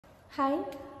Hi,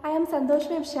 I am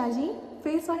Santoshima,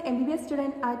 Phase 1 MBBS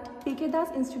student at PK Das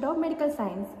Institute of Medical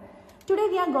Science. Today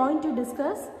we are going to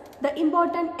discuss the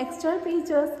important external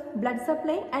features, blood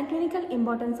supply and clinical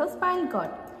importance of spinal cord.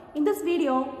 In this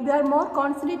video, we are more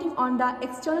concentrating on the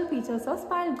external features of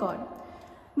spinal cord.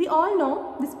 We all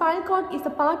know the spinal cord is a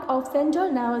part of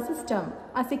central nervous system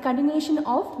as a continuation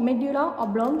of medulla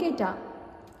oblongata.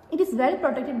 It is well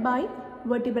protected by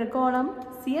vertebral column,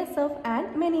 CSF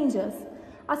and meninges.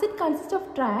 As it consists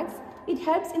of tracts, it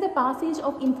helps in the passage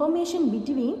of information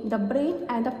between the brain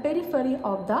and the periphery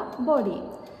of the body.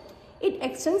 It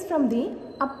extends from the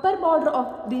upper border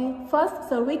of the first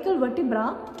cervical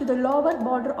vertebra to the lower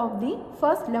border of the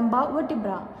first lumbar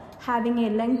vertebra, having a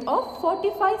length of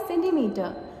 45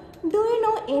 cm. Do you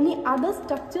know any other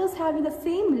structures having the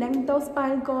same length of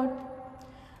spinal cord?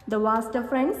 The vas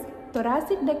deferens,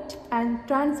 thoracic duct and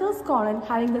transverse colon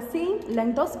having the same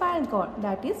length of spinal cord,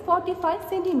 that is 45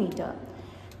 cm.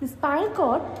 The spinal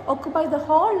cord occupies the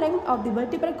whole length of the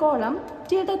vertebral column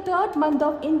till the 3rd month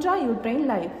of intrauterine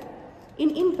life.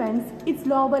 In infants, its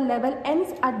lower level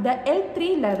ends at the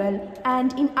L3 level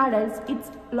and in adults,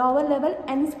 its lower level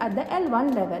ends at the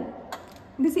L1 level.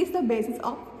 This is the basis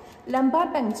of lumbar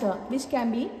puncture, which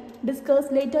can be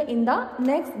discussed later in the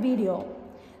next video.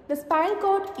 The spinal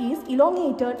cord is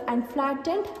elongated and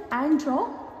flattened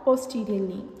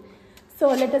antero-posteriorly. So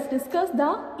let us discuss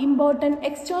the important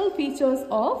external features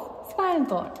of spinal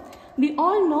cord. We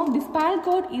all know the spinal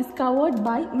cord is covered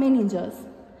by meninges,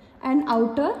 an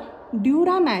outer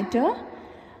dura mater,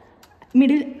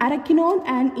 middle arachnoid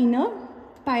and inner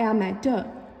pia mater.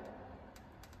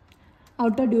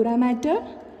 Outer dura mater,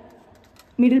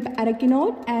 middle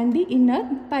arachnoid and the inner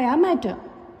pia mater.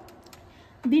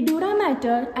 The dura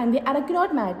mater and the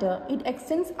arachnoid mater, it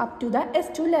extends up to the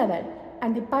S2 level,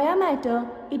 and the pia mater,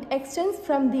 it extends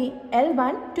from the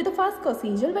L1 to the first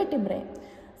coccygeal vertebrae.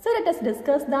 So let us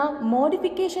discuss the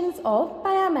modifications of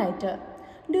pia mater.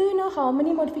 Do you know how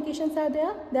many modifications are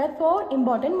there? There are 4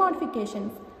 important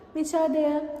modifications. Which are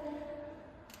there?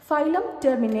 Phylum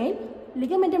terminale,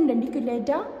 ligamentum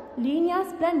denticulata, linea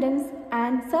splendens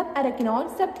and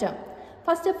subarachnoid septum.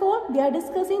 First of all, we are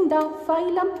discussing the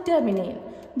phylum terminale.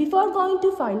 Before going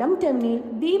to phylum terminale,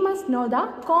 we must know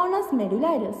the conus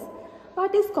medullaris.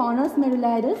 What is conus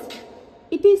medullaris?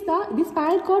 It is the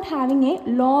spinal cord having a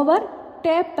lower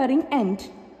tapering end.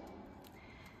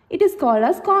 It is called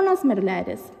as conus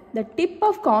medullaris. The tip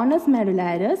of conus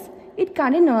medullaris, it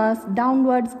continues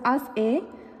downwards as a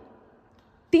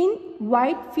thin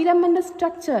white filamentous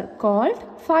structure called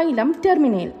phylum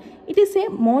terminale. It is a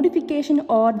modification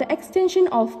or the extension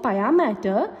of pia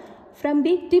mater from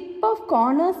the tip of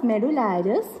conus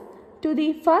medullaris to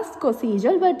the first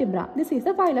coccygeal vertebra. This is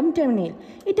the phylum terminale.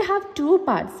 It has 2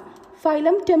 parts,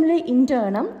 phylum terminale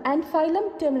internum and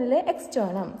phylum terminale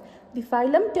externum. The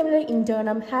phylum terminale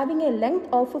internum having a length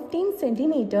of 15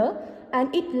 cm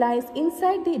and it lies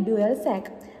inside the dural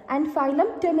sac, and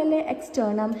phylum terminale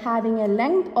externum having a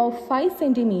length of 5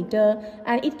 cm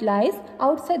and it lies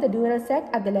outside the dural sac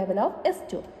at the level of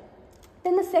S2.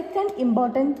 Then the second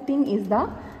important thing is the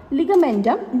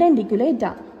ligamentum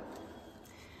denticulata.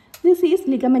 This is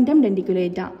ligamentum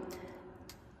denticulata.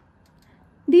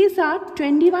 These are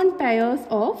 21 pairs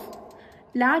of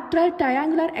lateral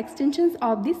triangular extensions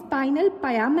of the spinal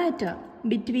pia mater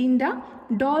between the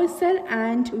dorsal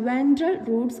and ventral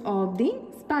roots of the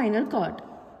spinal cord.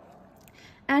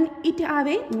 And it have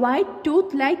a white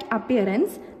tooth-like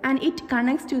appearance and it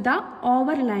connects to the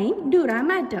overlying dura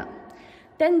mater.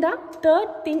 Then the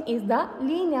third thing is the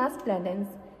linea splendens.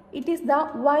 It is the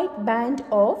white band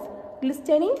of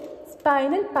glistening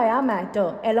spinal pia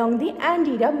mater along the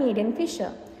anterior median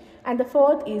fissure. And the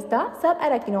fourth is the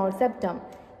subarachnoid septum.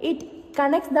 It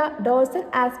connects the dorsal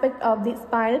aspect of the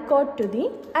spinal cord to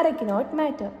the arachnoid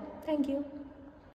mater. Thank you.